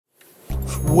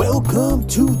Welcome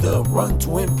to the Run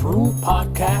to Improve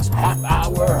podcast half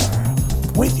hour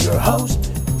with your host,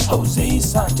 Jose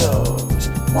Santos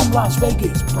from Las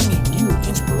Vegas, bringing you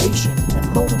inspiration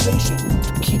and motivation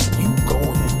to keep you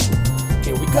going.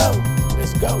 Here we go.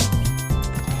 Let's go.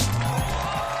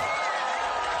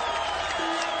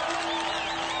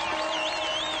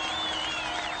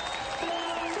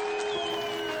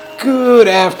 Good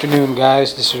afternoon,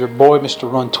 guys. This is your boy,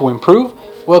 Mr. Run to Improve.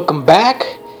 Welcome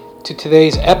back to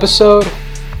today's episode.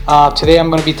 Today I'm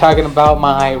going to be talking about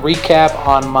my recap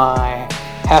on my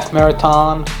half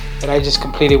marathon that I just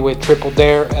completed with Triple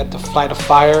Dare at the Flight of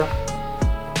Fire.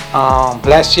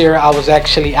 Last year I was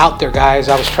actually out there, guys.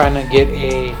 I was trying to get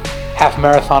a half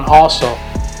marathon also.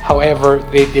 However,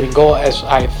 they didn't go as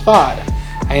I thought.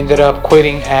 I ended up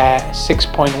quitting at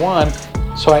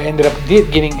 6.1, so I ended up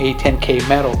getting a 10K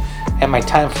medal. And my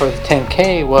time for the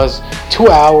 10K was 2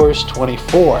 hours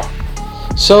 24.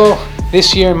 So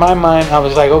this year in my mind, I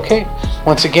was like, okay,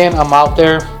 once again, I'm out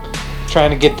there trying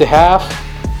to get the half.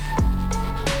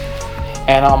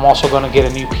 And I'm also going to get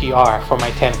a new PR for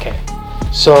my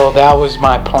 10K. So that was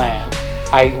my plan.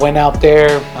 I went out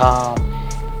there.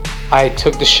 I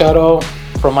took the shuttle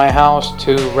from my house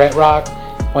to Red Rock.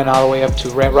 Went all the way up to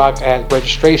Red Rock at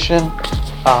registration,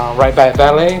 right by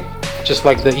valet. Just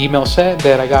like the email said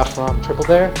that I got from Triple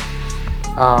Dare.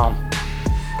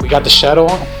 We got the shuttle.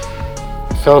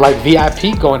 Felt like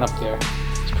VIP going up there.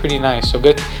 It's pretty nice. So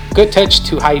good touch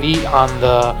to Heidi on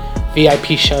the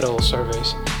VIP shuttle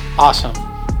service. Awesome.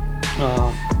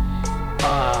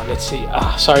 Let's see.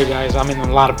 Sorry guys, I'm in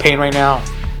a lot of pain right now.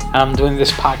 I'm doing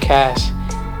this podcast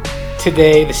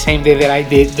today, the same day that I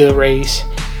did the race,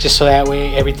 just so that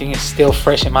way everything is still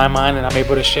fresh in my mind and I'm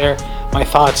able to share my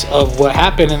thoughts of what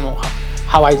happened and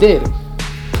how I did.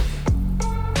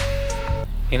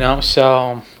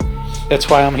 So that's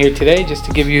why I'm here today, just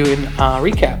to give you a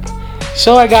recap.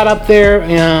 So I got up there,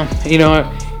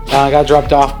 I got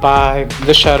dropped off by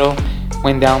the shuttle,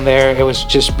 went down there. It was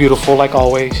just beautiful, like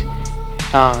always.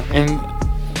 And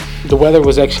the weather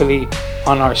was actually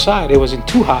on our side. It wasn't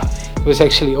too hot. It was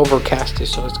actually overcasted,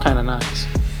 so it's kind of nice.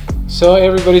 So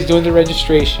everybody's doing the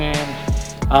registration.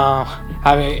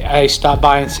 I stopped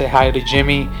by and said hi to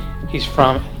Jimmy. He's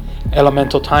from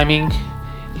Elemental Timing.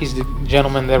 He's the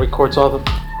gentleman that records all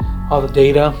the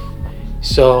data.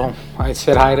 So I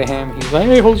said hi to him. He's like,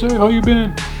 "Hey Jose, how you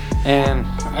been?" And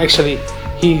actually,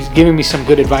 he's giving me some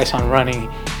good advice on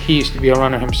running. He used to be a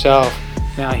runner himself.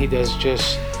 Now he does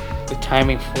just the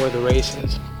timing for the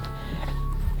races,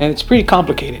 and it's pretty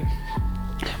complicated.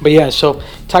 But yeah, so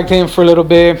talked to him for a little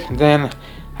bit. Then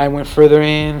I went further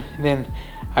in. Then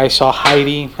I saw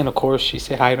Heidi, and of course she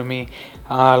said hi to me.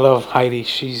 I love Heidi.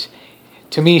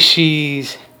 To me,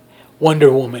 she's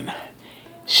Wonder Woman.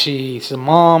 She's a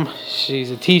mom, she's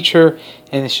a teacher,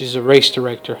 and she's a race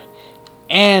director.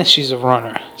 And she's a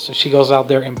runner. So she goes out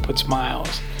there and puts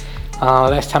miles.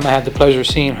 Last time I had the pleasure of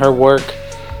seeing her work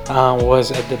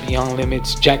was at the Beyond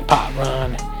Limits Jackpot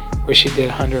Run, where she did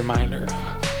a 100-miler.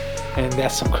 And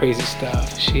that's some crazy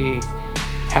stuff. She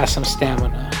has some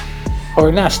stamina.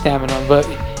 Or not stamina, but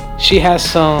she has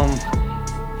some...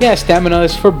 Yeah, stamina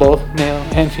is for both male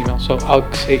and female. So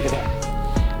I'll say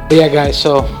that. But yeah, guys,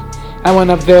 so I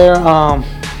went up there.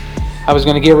 I was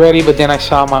going to get ready, but then I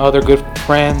saw my other good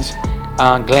friends,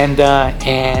 Glenda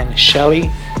and Shelly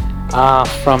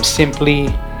from Simply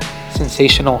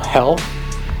Sensational Health.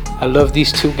 I love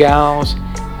these two gals.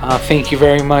 Thank you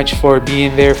very much for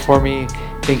being there for me.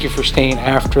 Thank you for staying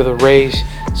after the race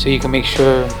so you can make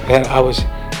sure that I was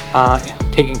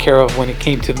taken care of when it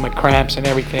came to my cramps and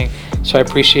everything. So I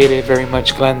appreciate it very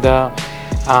much, Glenda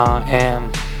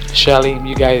and Shelly.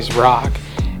 You guys rock.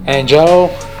 And Joe,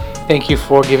 thank you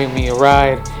for giving me a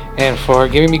ride and for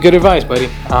giving me good advice, buddy.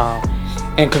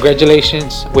 And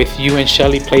congratulations with you and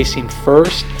Shelly placing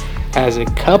first as a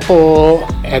couple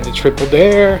at the Triple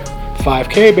Dare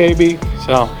 5K, baby.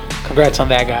 So congrats on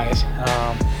that, guys.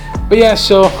 But yeah,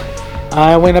 so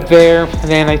I went up there and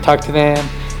then I talked to them.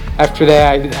 After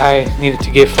that, I needed to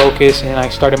get focused and I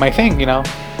started my thing,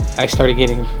 I started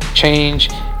getting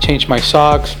changed my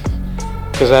socks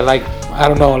because like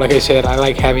I said, I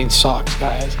like having socks,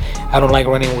 guys. I don't like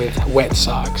running with wet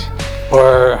socks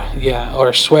or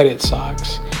sweated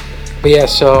socks. But yeah,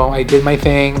 so I did my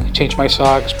thing, changed my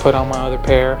socks, put on my other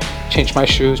pair, changed my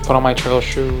shoes, put on my trail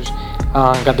shoes,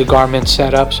 got the Garmin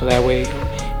set up so that way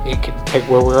it could detect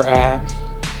where we're at.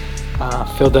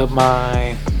 Filled up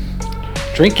my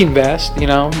drinking vest,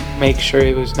 make sure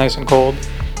it was nice and cold.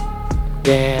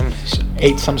 Then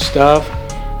ate some stuff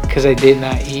because I did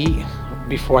not eat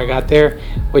before I got there,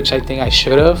 which I think I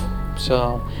should have.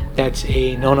 So that's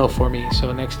a no-no for me.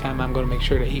 So next time I'm going to make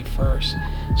sure to eat first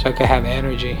so I can have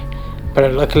energy.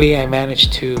 But luckily I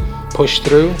managed to push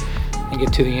through and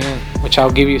get to the end, which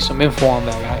I'll give you some info on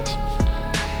that, guys.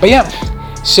 But yeah,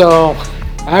 so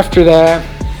after that,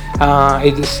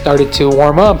 it just started to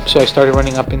warm up. So I started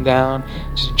running up and down,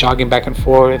 just jogging back and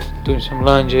forth, doing some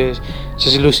lunges,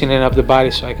 just loosening up the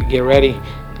body so I could get ready.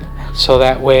 So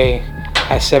that way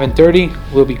at 7:30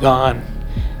 we'll be gone.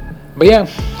 But yeah,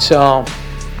 so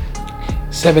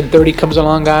 7:30 comes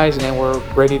along, guys, and we're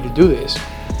ready to do this.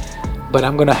 But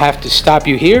I'm gonna have to stop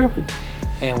you here,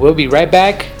 and we'll be right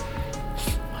back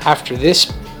after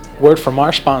this word from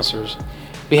our sponsors.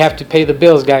 We have to pay the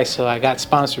bills, guys, so I got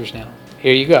sponsors now.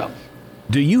 Here you go.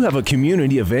 Do you have a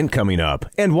community event coming up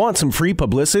and want some free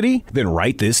publicity? Then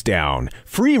write this down.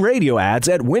 Free radio ads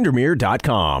at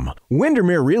Windermere.com.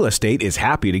 Windermere Real Estate is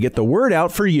happy to get the word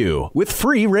out for you with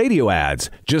free radio ads.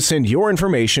 Just send your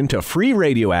information to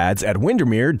freeradioads at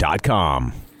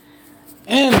Windermere.com.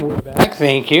 And we're back.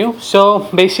 Thank you. So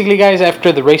basically, guys,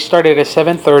 after the race started at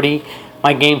 7:30,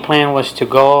 my game plan was to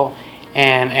go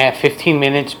and at 15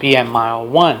 minutes be at mile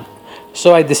 1.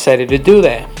 So I decided to do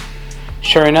that.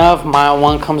 Sure enough, mile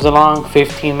 1 comes along,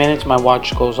 15 minutes, my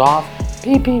watch goes off,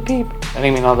 beep, beep, beep. I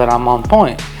didn't even know that I'm on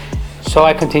point. So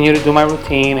I continue to do my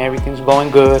routine, everything's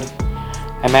going good.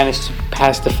 I managed to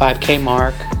pass the 5K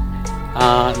mark.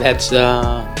 That's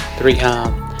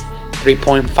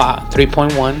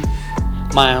 3.1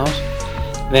 miles.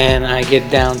 Then I get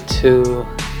down to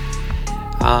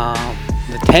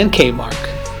the 10K mark,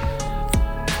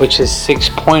 which is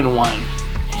 6.1.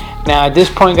 Now at this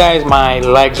point, guys, my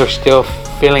legs are still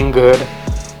feeling good.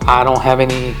 I don't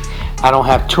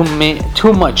have too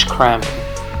much cramping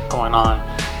going on,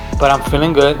 but I'm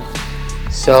feeling good.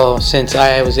 So since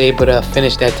I was able to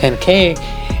finish that 10K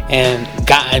and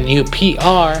got a new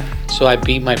PR, so I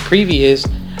beat my previous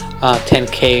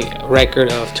 10K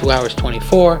record of 2 hours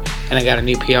 24, and I got a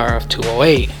new PR of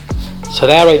 2:08. So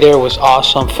that right there was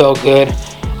awesome, felt good.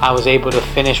 I was able to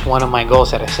finish one of my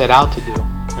goals that I set out to do,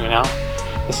 you know.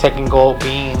 The second goal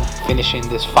being finishing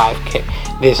this 5K,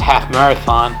 this half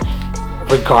marathon,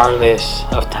 regardless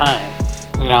of time.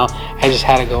 You know, I just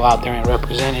had to go out there and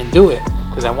represent and do it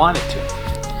because I wanted to.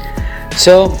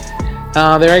 So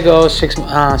there I go,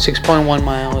 6.1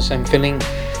 miles. I'm feeling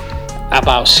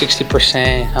about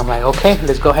 60%. I'm like, okay,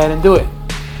 let's go ahead and do it.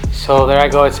 So there I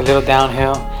go. It's a little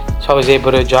downhill. So I was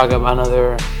able to jog up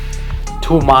another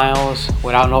 2 miles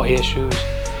without no issues.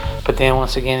 But then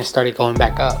once again, it started going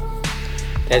back up.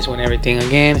 That's when everything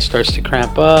again starts to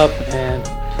cramp up, and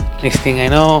next thing I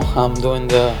know, I'm doing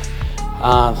the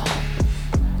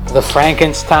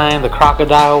Frankenstein, the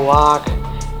crocodile walk,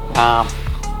 the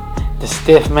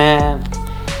stiff man,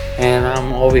 and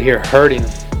I'm over here hurting,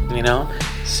 you know.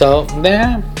 So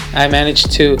then I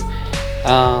managed to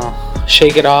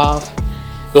shake it off.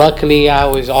 Luckily, I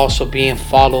was also being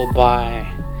followed by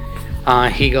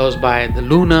he goes by the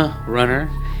Luna runner.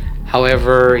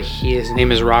 However, his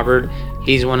name is Robert.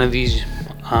 He's one of these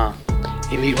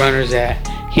elite runners that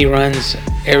he runs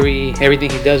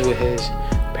everything he does with his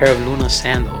pair of Luna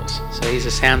sandals. So he's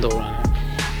a sandal runner.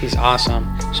 He's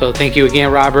awesome. So thank you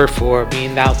again, Robert, for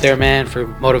being out there, man, for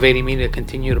motivating me to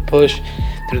continue to push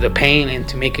through the pain and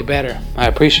to make it better. I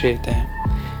appreciate that.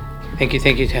 Thank you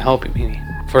for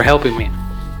helping me.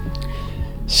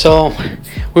 So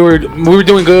we were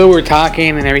doing good. We were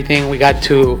talking and everything. We got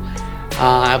to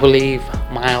I believe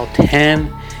mile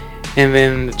 10. And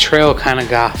then the trail kind of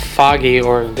got foggy,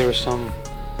 or there was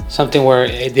something where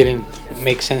it didn't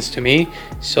make sense to me.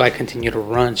 So I continued to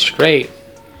run straight.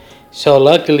 So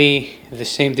luckily, the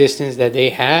same distance that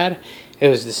they had, it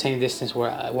was the same distance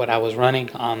what I was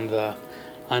running on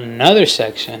another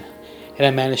section, and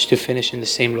I managed to finish in the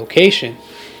same location.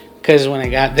 Because when I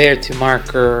got there to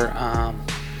marker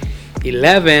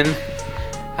 11,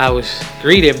 I was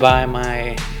greeted by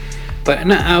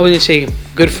I wouldn't say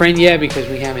good friend yet because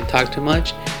we haven't talked too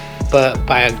much, but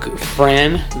by a good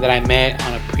friend that I met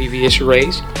on a previous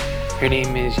race. Her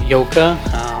name is Yoka.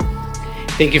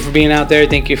 Thank you for being out there.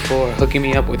 Thank you for hooking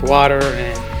me up with water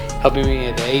and helping me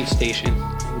at the aid station.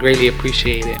 Greatly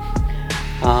appreciate it.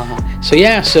 So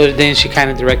then she kind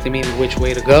of directed me which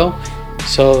way to go.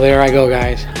 So there I go,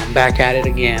 guys. I'm back at it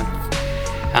again.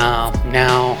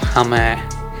 Now I'm at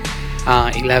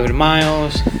 11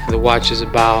 miles. The watch is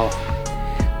about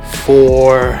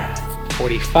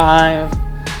 4:45,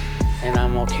 and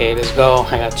I'm okay. Let's go.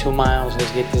 I got 2 miles.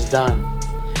 Let's get this done.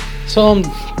 So I'm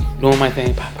doing my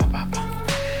thing.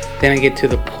 Then I get to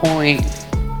the point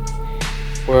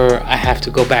where I have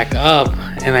to go back up,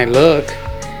 and I look,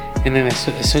 and then as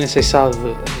soon as I saw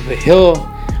the hill,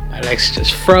 my My legs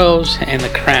just froze and the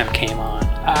cramp came on.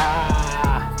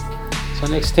 So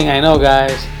next thing I know,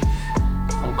 guys,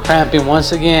 I'm cramping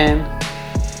once again.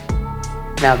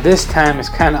 Now this time it's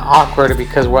kind of awkward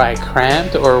because where I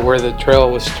cramped, or where the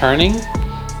trail was turning,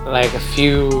 like a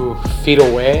few feet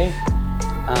away,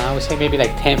 I would say maybe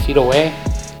like 10 feet away,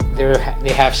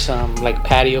 they have some like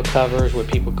patio covers where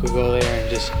people could go there and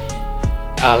just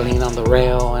lean on the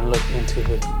rail and look into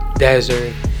the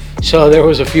desert. So there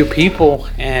was a few people,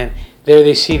 and there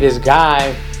they see this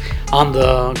guy on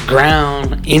the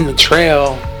ground in the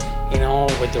trail, you know,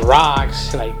 with the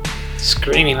rocks, like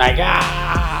screaming like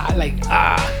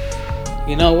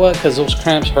you know what, because those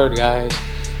cramps hurt, guys.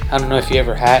 I don't know if you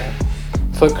ever had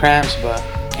foot cramps, but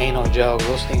ain't no joke,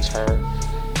 those things hurt.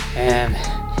 And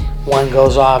one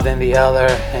goes off, then the other,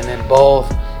 and then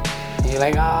both, and you're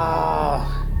like,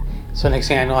 So next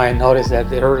thing I know, I noticed that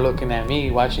they were looking at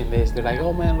me watching this. They're like,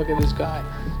 oh man, look at this guy.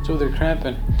 So they're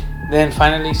cramping. Then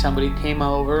finally somebody came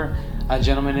over, a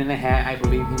gentleman in a hat, I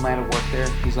believe he might have worked there.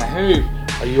 He's like, hey,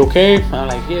 are you okay? I'm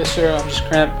like, yes sir, I'm just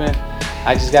cramping.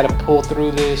 I just got to pull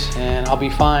through this and I'll be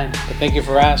fine. But thank you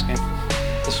for asking.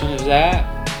 As soon as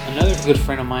that, another good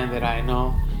friend of mine that I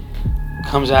know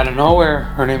comes out of nowhere.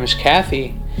 Her name is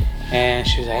Kathy. And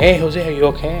she's like, hey Jose, are you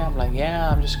okay? I'm like, yeah,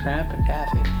 I'm just cramping,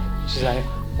 Kathy. She's like,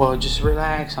 well, just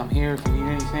relax. I'm here if you need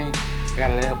anything. I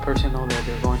gotta let a person know that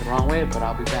they're going the wrong way, but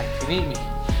I'll be back if you need me.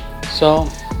 So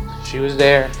she was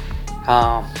there.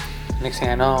 Next thing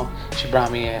I know, she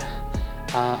brought me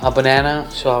a banana.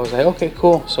 So I was like, okay,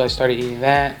 cool. So I started eating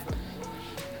that.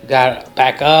 Got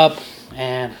back up,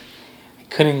 and I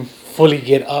couldn't fully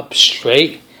get up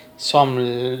straight. So I'm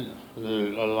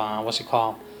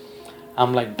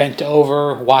I'm like bent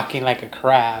over, walking like a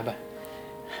crab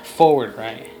forward,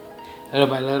 right? Little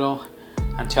by little,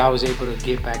 until I was able to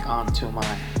get back onto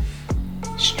my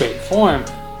straight form.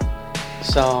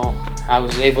 So I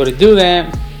was able to do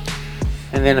that,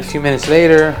 and then a few minutes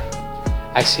later,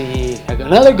 I see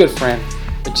another good friend,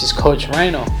 which is Coach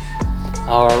Rhino,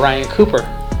 or Ryan Cooper.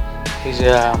 He's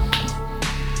a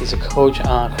coach,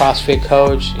 CrossFit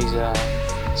coach. He's a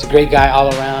great guy all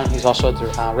around. He's also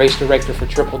the race director for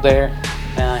Triple Dare.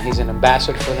 He's an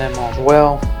ambassador for them as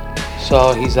well.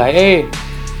 So he's like, hey,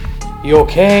 you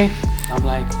okay? I'm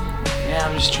like, yeah,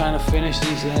 I'm just trying to finish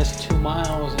these last 2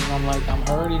 miles, and I'm like, I'm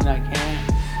hurting, I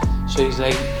can't. So he's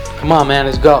like, come on man,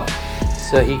 let's go.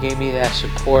 So he gave me that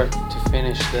support to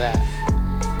finish that.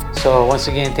 So once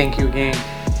again, thank you again,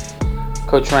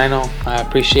 Coach Rhino. I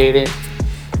appreciate it,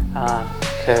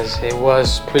 because it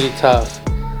was pretty tough.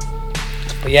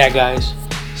 But yeah, guys,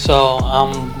 so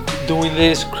I'm doing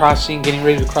this, getting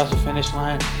ready to cross the finish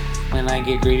line, when I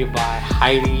get greeted by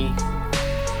Heidi,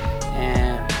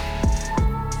 and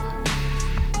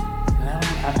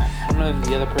I don't know if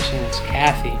the other person was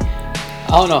Kathy.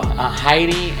 Oh no,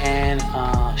 Heidi and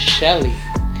Shelly,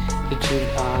 the two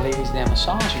ladies that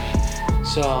massage me.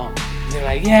 So they're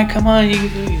like, yeah, come on, you can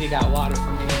do it. They got water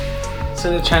for me. So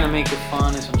they're trying to make it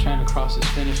fun as I'm trying to cross this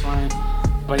finish line.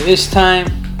 But this time,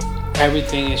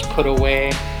 everything is put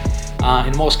away.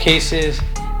 In most cases,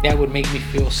 that would make me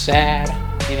feel sad,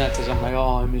 you know, because I'm like,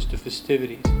 oh, I missed the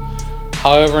festivities.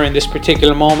 However, in this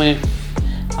particular moment,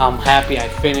 I'm happy I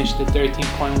finished the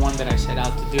 13.1 that I set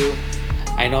out to do.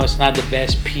 I know it's not the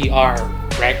best PR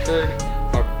record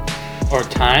or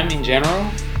time in general.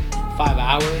 5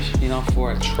 hours, you know,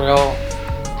 for a trail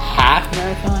half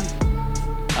marathon.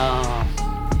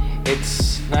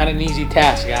 It's not an easy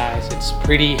task, guys. It's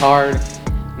pretty hard,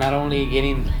 not only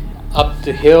getting up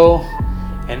the hill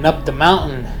and up the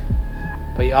mountain,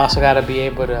 but you also got to be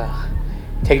able to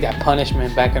take that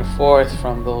punishment back and forth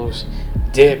from those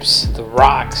dips, the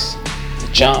rocks, the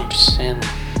jumps, and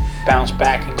bounce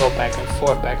back and go back and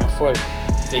forth, back and forth.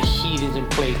 The heat is in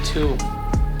play too,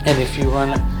 and if you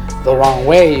run the wrong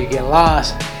way, you get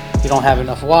lost, you don't have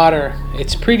enough water,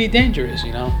 it's pretty dangerous,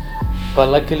 you know. But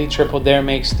luckily Triple Dare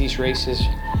makes these races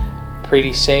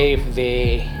pretty safe.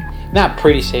 They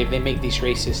make these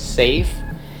races safe.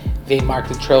 They mark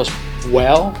the trails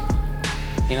well,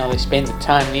 you know, they spend the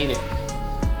time needed.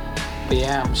 But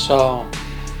yeah, so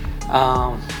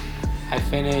I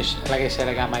finished, like I said,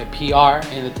 I got my PR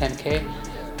in the 10K,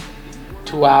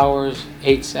 2 hours,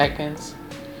 8 seconds.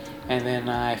 And then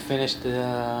I finished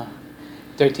the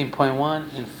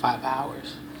 13.1 in 5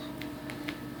 hours.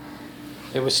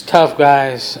 It was tough,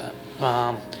 guys.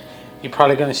 You're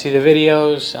probably going to see the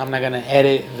videos. I'm not going to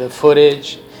edit the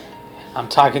footage. I'm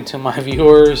talking to my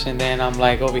viewers, and then I'm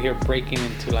like over here breaking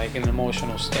into like an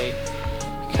emotional state.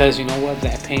 Because you know what?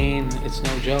 That pain, it's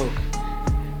no joke.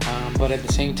 But at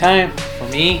the same time, for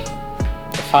me,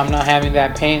 if I'm not having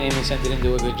that pain, it means I didn't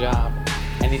do a good job.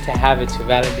 I need to have it to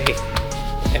validate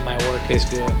that my work is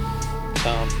good.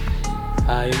 So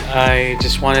I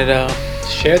just wanted to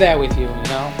share that with you, you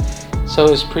know. So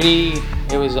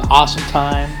it was an awesome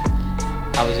time.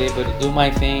 I was able to do my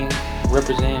thing,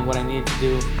 represent what I needed to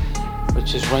do,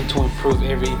 which is run to improve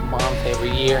every month,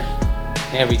 every year,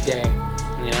 and every day,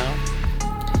 you know.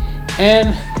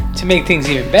 And to make things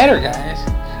even better, guys,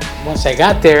 once I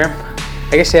got there,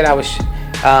 like I said, I was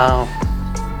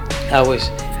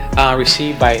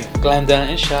received by Glenda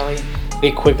and Shelly.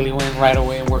 They quickly went right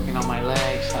away working on my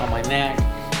legs, on my neck,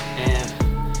 and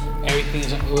everything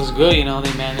was good, you know.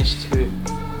 They managed to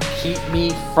keep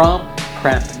me from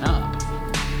cramping up.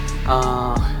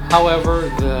 However,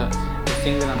 the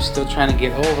thing that I'm still trying to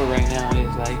get over right now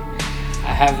is like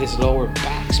I have this lower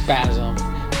back spasm.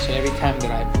 So every time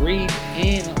that I breathe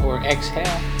in or exhale,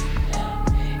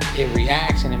 it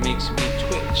reacts and it makes me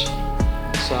twitch.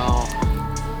 So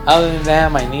other than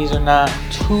that, my knees are not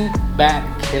too bad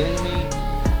killing me.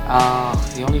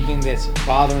 The only thing that's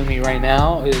bothering me right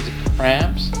now is the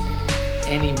cramps.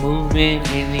 Any movement,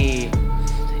 any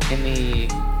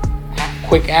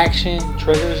quick action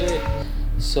triggers it.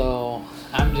 So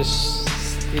I'm just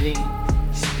sitting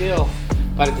still,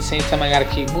 but at the same time I gotta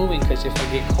keep moving, because if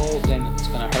I get cold then it's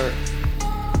gonna hurt.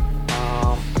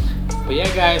 But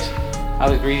yeah, guys, I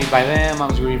was greeted by them. I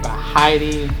was greeted by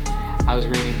Heidi. I was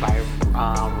greeted by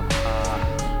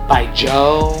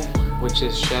Joe, which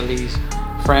is Shelly's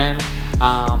friend.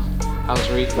 I was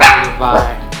greeted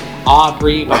by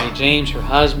Aubrey, by James, her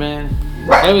husband.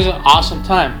 It was an awesome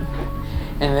time.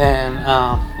 And then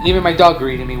even my dog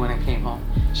greeted me when I came home.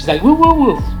 She's like, woo, woo,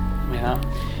 woo, you know.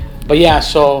 But yeah,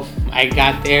 so I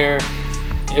got there.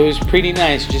 It was pretty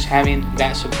nice just having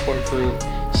that support group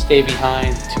stay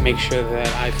behind to make sure that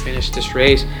I finished this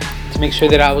race, to make sure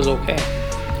that I was okay.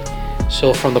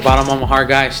 So from the bottom of my heart,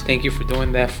 guys, thank you for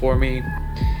doing that for me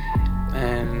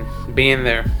and being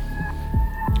there.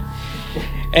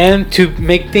 And to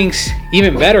make things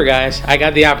even better, guys, I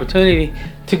got the opportunity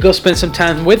to go spend some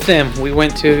time with them. We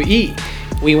went to eat.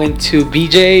 We went to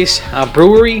BJ's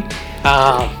brewery.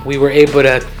 We were able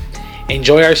to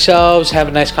enjoy ourselves, have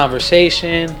a nice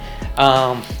conversation.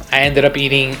 I ended up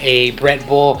eating a bread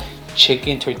bowl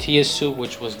chicken tortilla soup,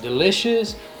 which was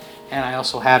delicious. And I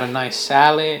also had a nice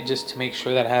salad just to make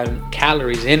sure that I had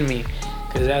calories in me,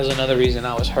 because that was another reason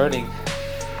I was hurting.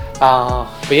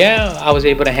 But yeah, I was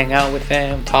able to hang out with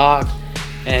them, talk,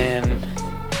 and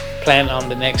plan on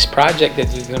the next project that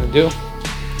we're going to do.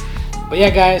 But yeah,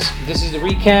 guys, this is the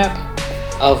recap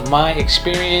of my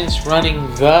experience running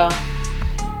the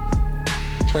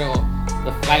trail,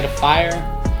 the Flight of Fire,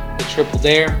 the Triple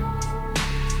Dare.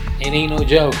 It ain't no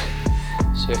joke.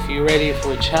 So if you're ready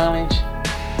for a challenge,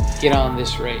 get on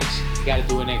this race. You got to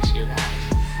do it next year, guys.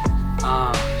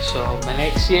 So my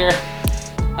next year,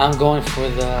 I'm going for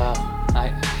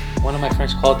one of my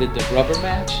friends called it the rubber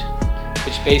match,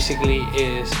 which basically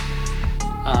is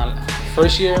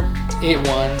first year it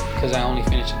won because I only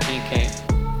finished a 10K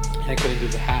and I couldn't do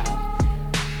the half.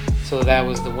 So that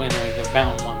was the winner, the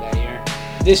mountain one that year.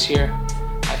 This year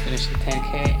I finished the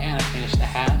 10K and I finished the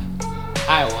half.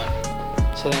 I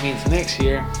won. So that means next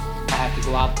year I have to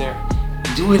go out there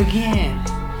and do it again,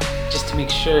 just to make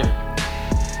sure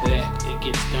that it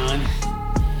gets done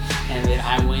and that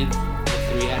I win the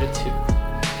 3 out of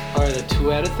 2 or the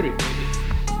 2 out of 3, baby.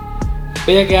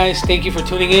 But yeah, guys, thank you for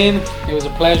tuning in. It was a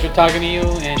pleasure talking to you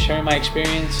and sharing my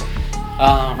experience.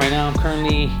 Right now I'm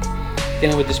currently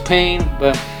dealing with this pain,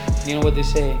 but you know what they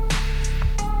say,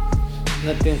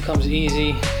 nothing comes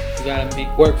easy. You gotta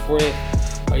make work for it,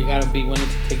 or you gotta be willing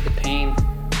to take the pain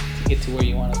to get to where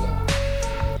you want to go.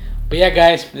 But yeah,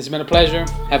 guys, it's been a pleasure.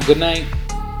 Have a good night.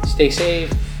 Stay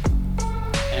safe.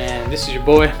 And this is your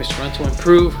boy, Mr. Run to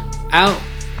Improve, out.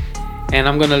 And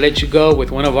I'm gonna let you go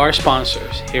with one of our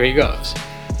sponsors. Here he goes.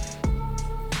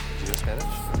 You know Spanish?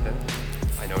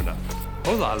 I know nothing.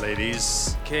 Hola,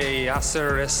 ladies. ¿Qué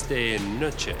hacer esta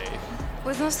noche?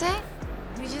 Pues no sé.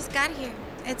 We just got here.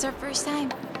 It's our first time.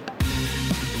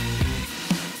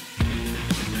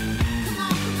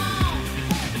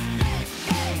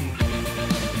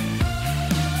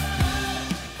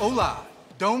 Hola,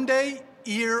 ¿dónde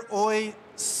ir hoy,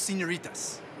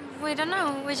 señoritas? We don't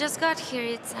know. We just got here.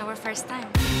 It's our first time.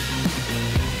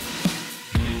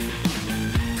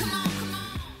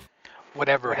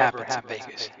 Whatever happens in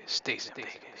Vegas stays in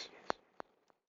Vegas.